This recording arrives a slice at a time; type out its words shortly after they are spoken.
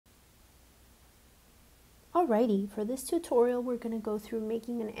Alrighty, for this tutorial we're going to go through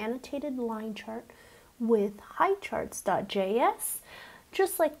making an annotated line chart with HighCharts.js,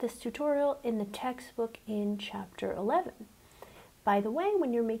 just like this tutorial in the textbook in chapter 11. By the way,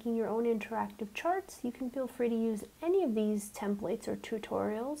 when you're making your own interactive charts, you can feel free to use any of these templates or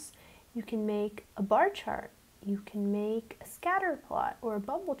tutorials. You can make a bar chart, you can make a scatter plot or a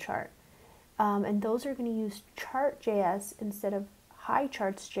bubble chart, and those are going to use Chart.js instead of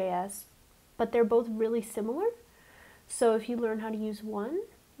HighCharts.js. But they're both really similar. So if you learn how to use one,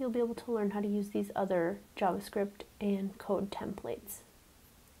 you'll be able to learn how to use these other JavaScript and code templates.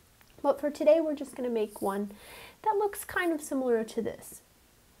 But for today, we're just going to make one that looks kind of similar to this.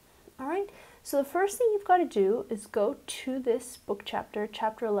 All right, so the first thing you've got to do is go to this book chapter,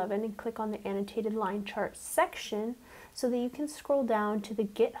 chapter 11, and click on the annotated line chart section so that you can scroll down to the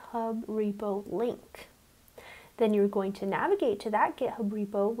GitHub repo link. Then you're going to navigate to that GitHub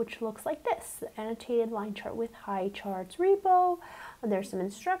repo, which looks like this, the annotated line chart with HighCharts repo. And there's some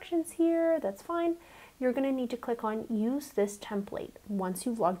instructions here, that's fine. You're going to need to click on use this template once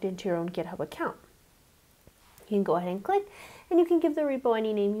you've logged into your own GitHub account. You can go ahead and click, and you can give the repo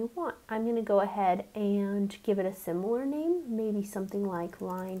any name you want. I'm going to go ahead and give it a similar name, maybe something like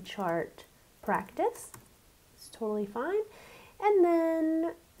line chart practice. It's totally fine. And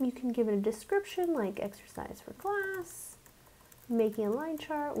then you can give it a description like exercise for class, making a line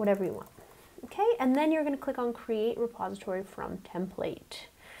chart, whatever you want. Okay, and then you're going to click on create repository from template.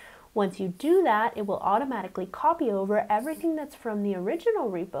 Once you do that, it will automatically copy over everything that's from the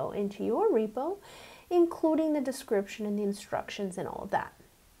original repo into your repo, including the description and the instructions and all of that.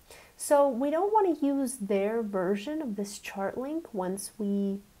 So we don't want to use their version of this chart link once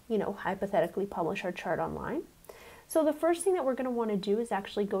we, hypothetically publish our chart online. So the first thing that we're going to want to do is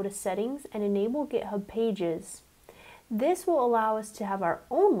actually go to settings and enable GitHub pages. This will allow us to have our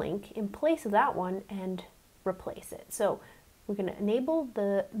own link in place of that one and replace it. So we're going to enable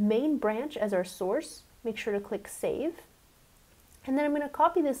the main branch as our source. Make sure to click save. And then I'm going to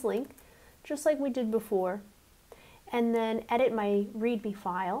copy this link just like we did before, and then edit my README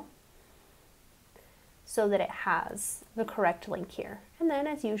file so that it has the correct link here. And then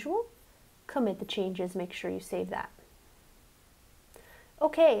as usual, commit the changes, make sure you save that.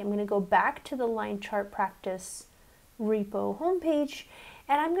 Okay, I'm going to go back to the line chart practice repo homepage,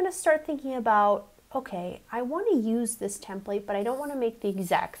 and I'm going to start thinking about, okay, I want to use this template, but I don't want to make the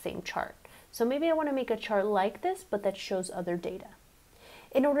exact same chart. So maybe I want to make a chart like this, but that shows other data.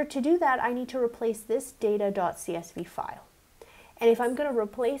 In order to do that, I need to replace this data.csv file. And if I'm going to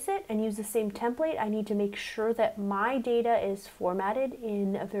replace it and use the same template, I need to make sure that my data is formatted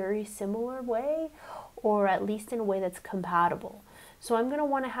in a very similar way, or at least in a way that's compatible. So I'm going to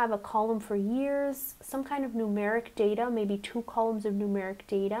want to have a column for years, some kind of numeric data, maybe 2 columns of numeric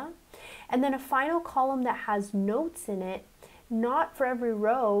data, and then a final column that has notes in it, not for every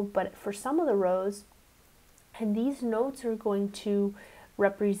row, but for some of the rows. And these notes are going to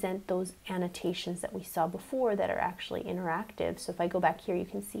represent those annotations that we saw before that are actually interactive. So if I go back here, you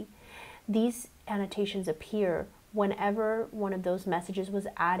can see these annotations appear whenever one of those messages was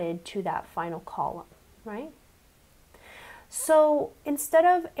added to that final column, right? So instead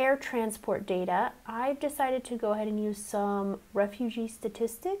of air transport data, I've decided to go ahead and use some refugee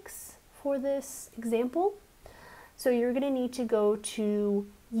statistics for this example. So you're going to need to go to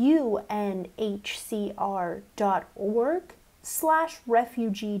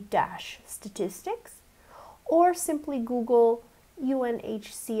unhcr.org/refugee-statistics, or simply Google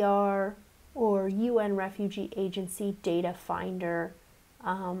UNHCR or UN Refugee Agency Data Finder.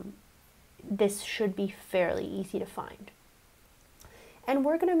 This should be fairly easy to find. And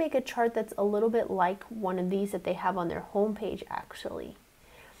we're going to make a chart that's a little bit like one of these that they have on their homepage actually.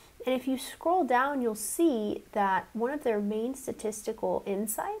 And if you scroll down, you'll see that one of their main statistical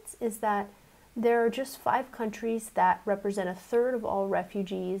insights is that there are just 5 countries that represent 1/3 of all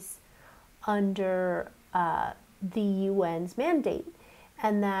refugees under the UN's mandate,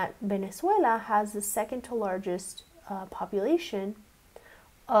 and that Venezuela has the second to largest population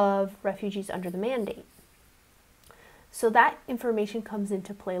of refugees under the mandate. So that information comes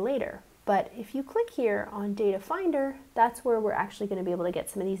into play later. But if you click here on Data Finder, that's where we're actually going to be able to get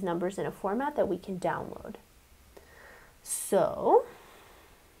some of these numbers in a format that we can download. So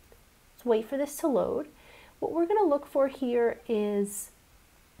let's wait for this to load. What we're going to look for here is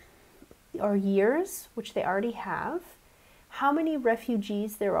our years, which they already have, how many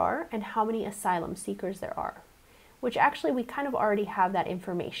refugees there are, and how many asylum seekers there are, which actually we kind of already have that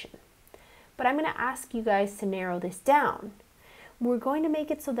information. But I'm going to ask you guys to narrow this down. We're going to make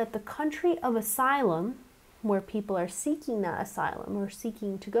it so that the country of asylum, where people are seeking that asylum or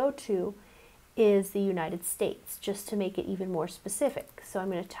seeking to go to, is the United States, just to make it even more specific. So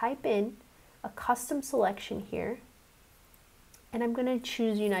I'm going to type in a custom selection here, and I'm going to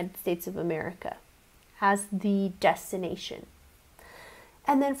choose United States of America as the destination.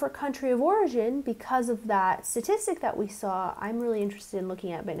 And then for country of origin, because of that statistic that we saw, I'm really interested in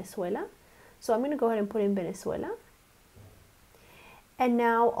looking at Venezuela. So I'm going to go ahead and put in Venezuela. And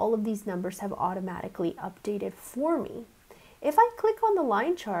now all of these numbers have automatically updated for me. If I click on the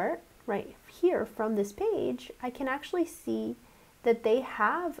line chart right here from this page, I can actually see that they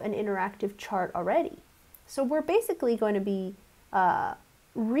have an interactive chart already. So we're basically going to be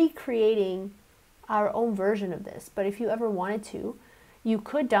recreating our own version of this. But if you ever wanted to, you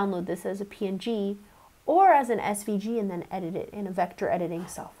could download this as a PNG or as an SVG and then edit it in a vector editing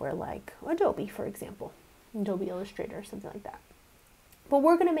software like Adobe, for example, Adobe Illustrator or something like that. But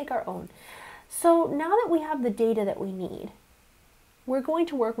we're going to make our own. So now that we have the data that we need, we're going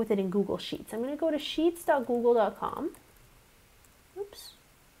to work with it in Google Sheets. I'm going to go to sheets.google.com. Oops.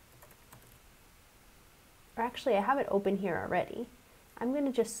 Or actually, I have it open here already. I'm going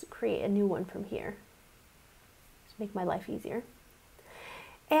to just create a new one from here. Just make my life easier.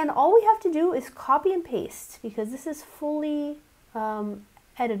 And all we have to do is copy and paste, because this is fully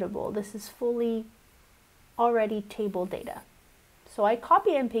editable. This is fully already table data. So I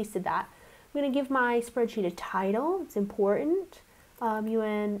copied and pasted that. I'm going to give my spreadsheet a title. It's important.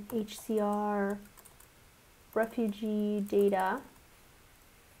 UNHCR refugee data.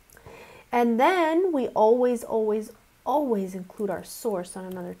 And then we always include our source on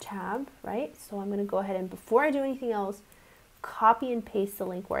another tab, right? So I'm going to go ahead and, before I do anything else, copy and paste the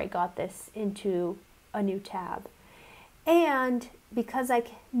link where I got this into a new tab. And because I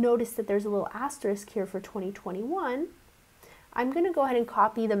noticed that there's a little asterisk here for 2021, I'm going to go ahead and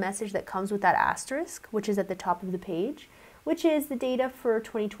copy the message that comes with that asterisk, which is at the top of the page, which is the data for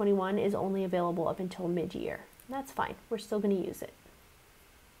 2021 is only available up until mid-year. That's fine. We're still going to use it.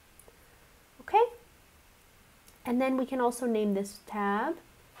 Okay? And then we can also name this tab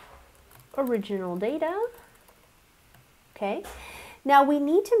Original Data. Okay, now we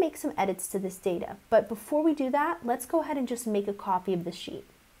need to make some edits to this data, but before we do that, let's go ahead and just make a copy of the sheet.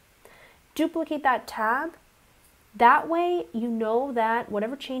 Duplicate that tab. That way you know that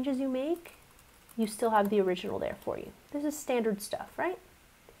whatever changes you make, you still have the original there for you. This is standard stuff, right?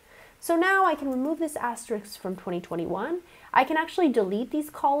 So now I can remove this asterisk from 2021. I can actually delete these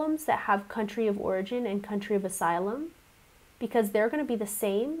columns that have country of origin and country of asylum, because they're going to be the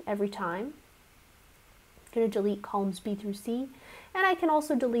same every time. Going to delete columns B through C, and I can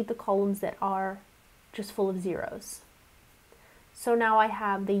also delete the columns that are just full of zeros. So now I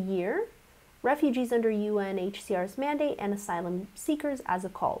have the year, refugees under UNHCR's mandate, and asylum seekers as a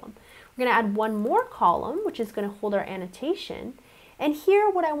column. We're going to add one more column, which is going to hold our annotation. And here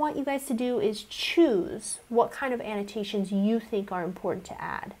what I want you guys to do is choose what kind of annotations you think are important to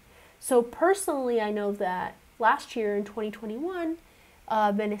add. So personally, I know that last year in 2021,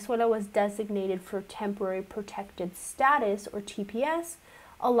 Venezuela was designated for temporary protected status, or TPS,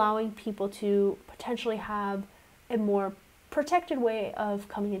 allowing people to potentially have a more protected way of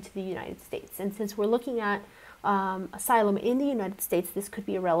coming into the United States. And since we're looking at asylum in the United States, this could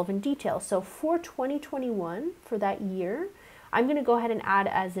be a relevant detail. So for 2021, for that year, I'm going to go ahead and add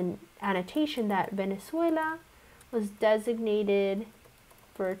as an annotation that Venezuela was designated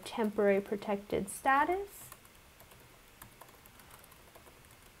for temporary protected status.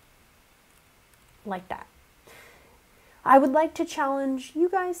 Like that. I would like to challenge you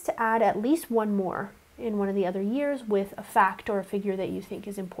guys to add at least one more in one of the other years with a fact or a figure that you think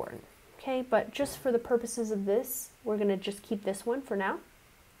is important. Okay, but just for the purposes of this, we're going to just keep this one for now.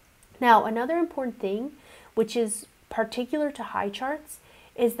 Now, another important thing, which is particular to HighCharts,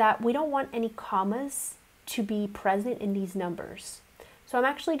 is that we don't want any commas to be present in these numbers. So I'm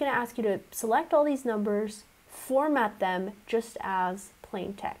actually going to ask you to select all these numbers, format them just as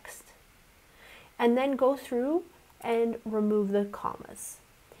plain text, and then go through and remove the commas.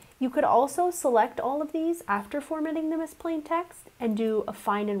 You could also select all of these after formatting them as plain text and do a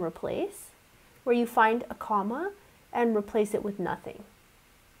find and replace, where you find a comma and replace it with nothing.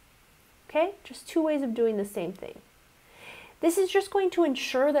 Okay, just two ways of doing the same thing. This is just going to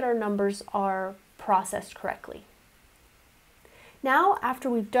ensure that our numbers are processed correctly. Now, after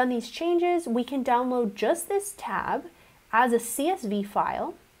we've done these changes, we can download just this tab as a CSV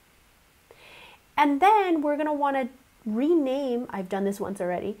file. And then we're going to want to rename, I've done this once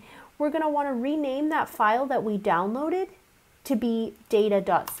already, we're going to want to rename that file that we downloaded to be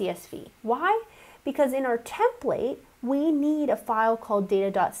data.csv. Why? Because in our template, we need a file called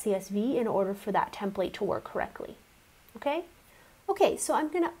data.csv in order for that template to work correctly. Okay? Okay, so I'm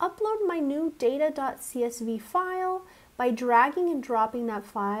going to upload my new data.csv file by dragging and dropping that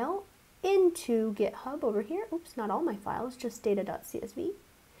file into GitHub over here. Oops, not all my files, just data.csv.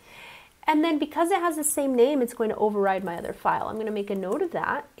 And then because it has the same name, it's going to override my other file. I'm going to make a note of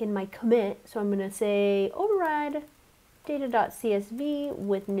that in my commit. So I'm going to say override data.csv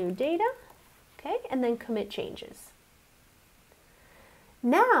with new data, okay, and then commit changes.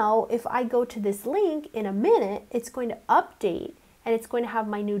 Now, if I go to this link in a minute, it's going to update and it's going to have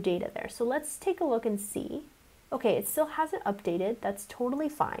my new data there. So let's take a look and see. Okay, it still hasn't updated. That's totally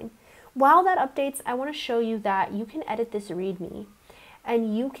fine. While that updates, I want to show you that you can edit this README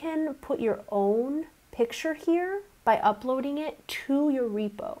and you can put your own picture here by uploading it to your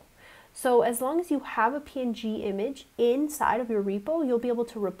repo. So as long as you have a PNG image inside of your repo, you'll be able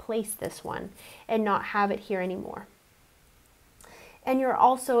to replace this one and not have it here anymore. And you're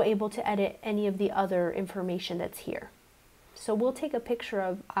also able to edit any of the other information that's here. So we'll take a picture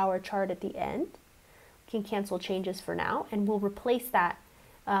of our chart at the end. We can cancel changes for now, and we'll replace that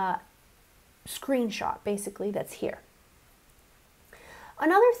screenshot basically that's here.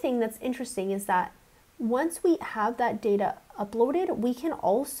 Another thing that's interesting is that once we have that data uploaded, we can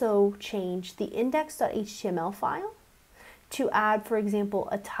also change the index.html file to add, for example,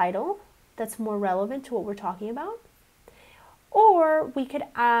 a title that's more relevant to what we're talking about. Or we could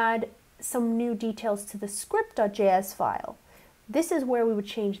add some new details to the script.js file. This is where we would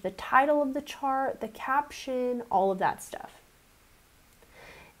change the title of the chart, the caption, all of that stuff.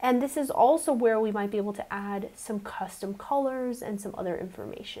 And this is also where we might be able to add some custom colors and some other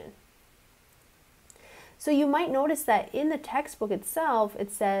information. So you might notice that in the textbook itself,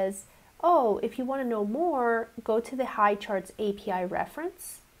 it says, oh, if you want to know more, go to the HighCharts API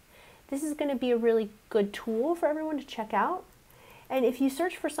reference. This is going to be a really good tool for everyone to check out. And if you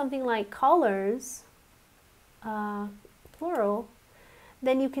search for something like colors, plural,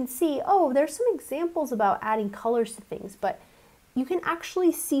 then you can see, oh, there's some examples about adding colors to things, but you can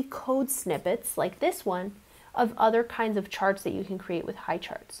actually see code snippets like this one of other kinds of charts that you can create with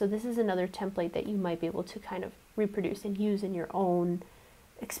HighCharts. So this is another template that you might be able to kind of reproduce and use in your own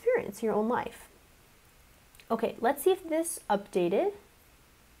experience, your own life. Okay, let's see if this updated.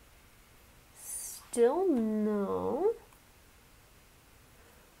 Still no.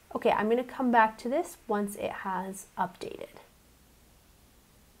 Okay, I'm going to come back to this once it has updated.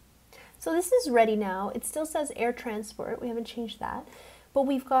 So this is ready now. It still says air transport. We haven't changed that. But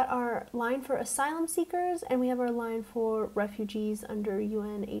we've got our line for asylum seekers and we have our line for refugees under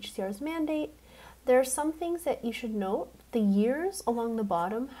UNHCR's mandate. There are some things that you should note. The years along the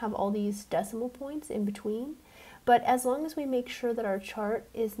bottom have all these decimal points in between. But as long as we make sure that our chart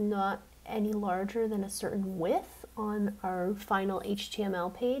is not any larger than a certain width on our final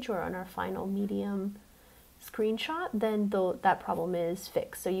HTML page or on our final medium screenshot, then that problem is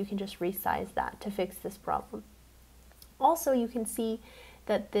fixed. So you can just resize that to fix this problem. Also, you can see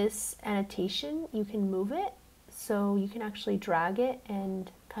that this annotation, you can move it. So you can actually drag it and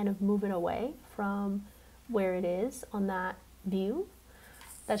kind of move it away from where it is on that view.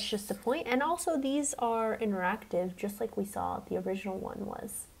 That's just the point. And also these are interactive, just like we saw the original one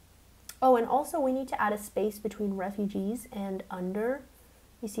was. Oh, and also we need to add a space between refugees and under.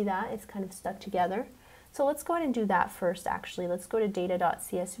 You see that? It's kind of stuck together. So let's go ahead and do that first, actually. Let's go to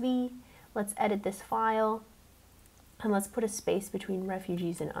data.csv. Let's edit this file. And let's put a space between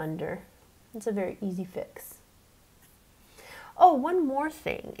refugees and under. It's a very easy fix. Oh, one more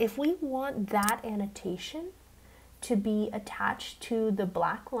thing. If we want that annotation to be attached to the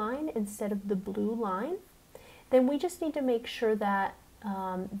black line instead of the blue line, then we just need to make sure that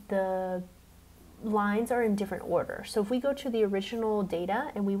the lines are in different order. So if we go to the original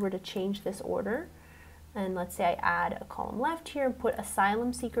data and we were to change this order, and let's say I add a column left here and put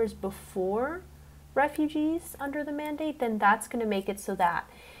asylum seekers before refugees under the mandate, then that's going to make it so that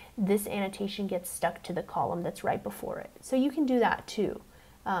this annotation gets stuck to the column that's right before it. So you can do that too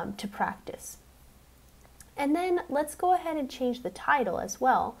to practice. And then let's go ahead and change the title as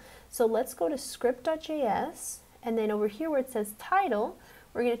well. So let's go to script.js, and then over here where it says title,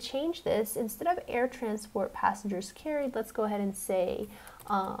 we're going to change this. Instead of air transport passengers carried, let's go ahead and say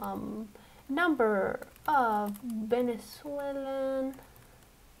number of Venezuelan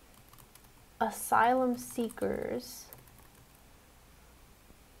asylum seekers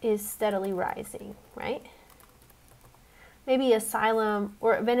is steadily rising, right? Maybe asylum,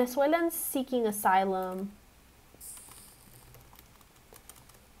 or Venezuelans seeking asylum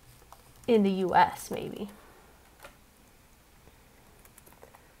in the US, maybe.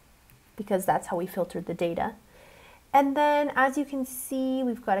 Because that's how we filtered the data. And then as you can see,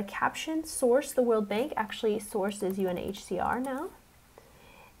 we've got a caption, source, the World Bank. Actually, source is UNHCR now.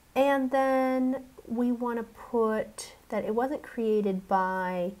 And then we want to put that it wasn't created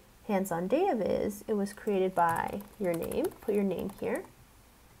by Hands On Data Viz, it was created by your name. Put your name here.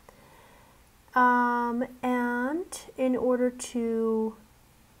 And in order to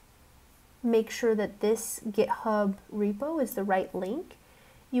make sure that this GitHub repo is the right link,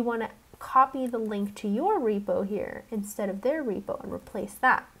 you want to copy the link to your repo here instead of their repo and replace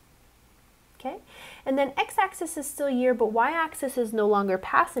that. Okay, and then x-axis is still year, but y-axis is no longer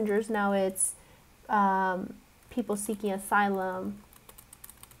passengers. Now it's people seeking asylum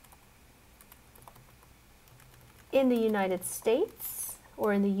in the United States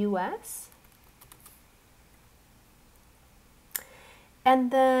or in the US.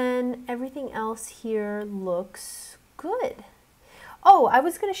 And then everything else here looks good. Oh, I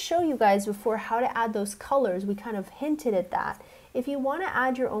was going to show you guys before how to add those colors. We kind of hinted at that. If you want to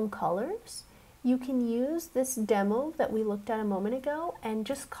add your own colors, you can use this demo that we looked at a moment ago and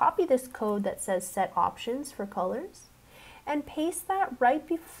just copy this code that says set options for colors and paste that right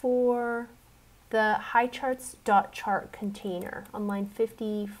before the HighCharts.chart container on line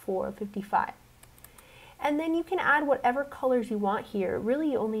 54, 55. And then you can add whatever colors you want here.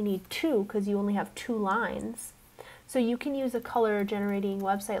 Really, you only need 2 because you only have 2 lines. So you can use a color generating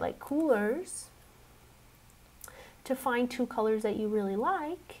website like Coolers to find 2 colors that you really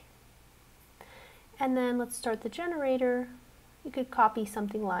like. And then let's start the generator. You could copy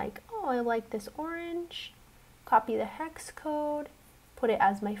something like, oh, I like this orange. Copy the hex code, put it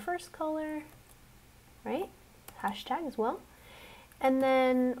as my first color, right? Hashtag as well. And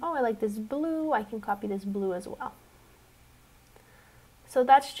then, oh, I like this blue, I can copy this blue as well. So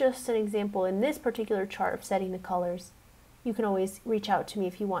that's just an example in this particular chart of setting the colors. You can always reach out to me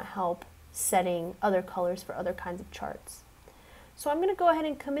if you want help setting other colors for other kinds of charts. So I'm going to go ahead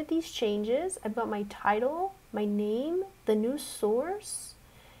and commit these changes. I've got my title, my name, the new source,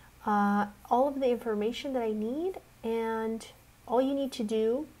 all of the information that I need, and all you need to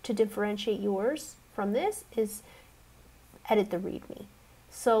do to differentiate yours from this is edit the README.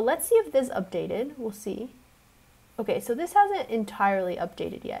 So let's see if this updated. We'll see. Okay, so this hasn't entirely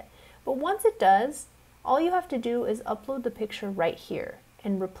updated yet, but once it does, all you have to do is upload the picture right here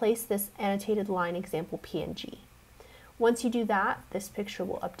and replace this annotated line example PNG. Once you do that, this picture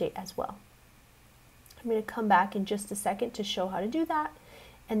will update as well. I'm going to come back in just a second to show how to do that,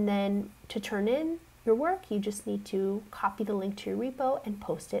 and then to turn in your work, you just need to copy the link to your repo and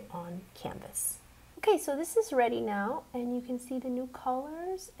post it on Canvas. Okay, so this is ready now, and you can see the new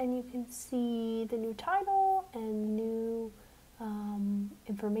colors, and you can see the new title and new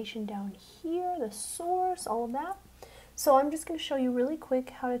information down here, the source, all of that. So I'm just going to show you really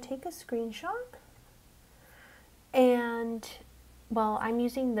quick how to take a screenshot. And, well, I'm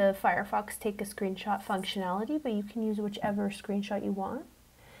using the Firefox take a screenshot functionality, but you can use whichever screenshot you want.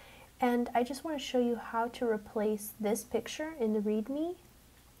 And I just want to show you how to replace this picture in the README.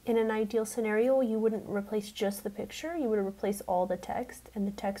 In an ideal scenario, you wouldn't replace just the picture, you would replace all the text, and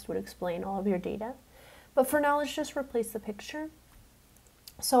the text would explain all of your data. But for now, let's just replace the picture.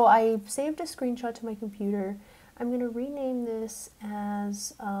 So I've saved a screenshot to my computer. I'm going to rename this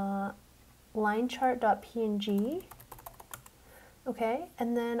as linechart.png. Okay,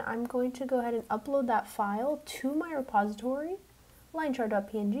 and then I'm going to go ahead and upload that file to my repository,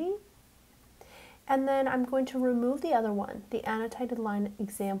 linechart.png. And then I'm going to remove the other one, the annotated line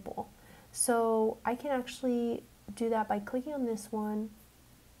example. So I can actually do that by clicking on this one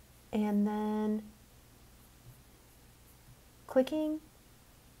and then clicking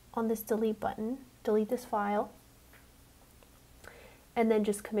on this delete button, delete this file, and then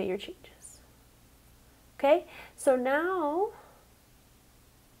just commit your changes. Okay, so now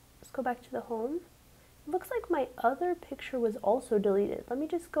let's go back to the home. It looks like my other picture was also deleted. Let me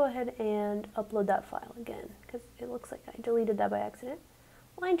just go ahead and upload that file again, because it looks like I deleted that by accident.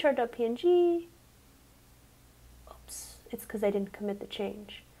 Linechart.png. Oops, it's because I didn't commit the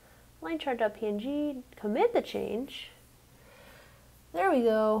change. Linechart.png, commit the change. There we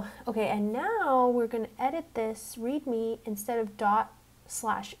go. Okay, and now we're going to edit this README. Instead of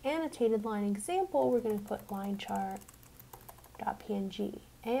 /annotated line example, we're going to put linechart.png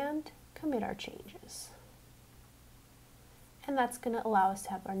and commit our changes. And that's going to allow us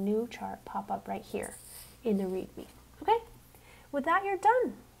to have our new chart pop up right here in the README. Okay, with that, you're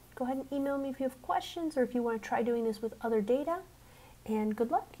done. Go ahead and email me if you have questions or if you want to try doing this with other data. And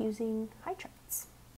good luck using HighCharts.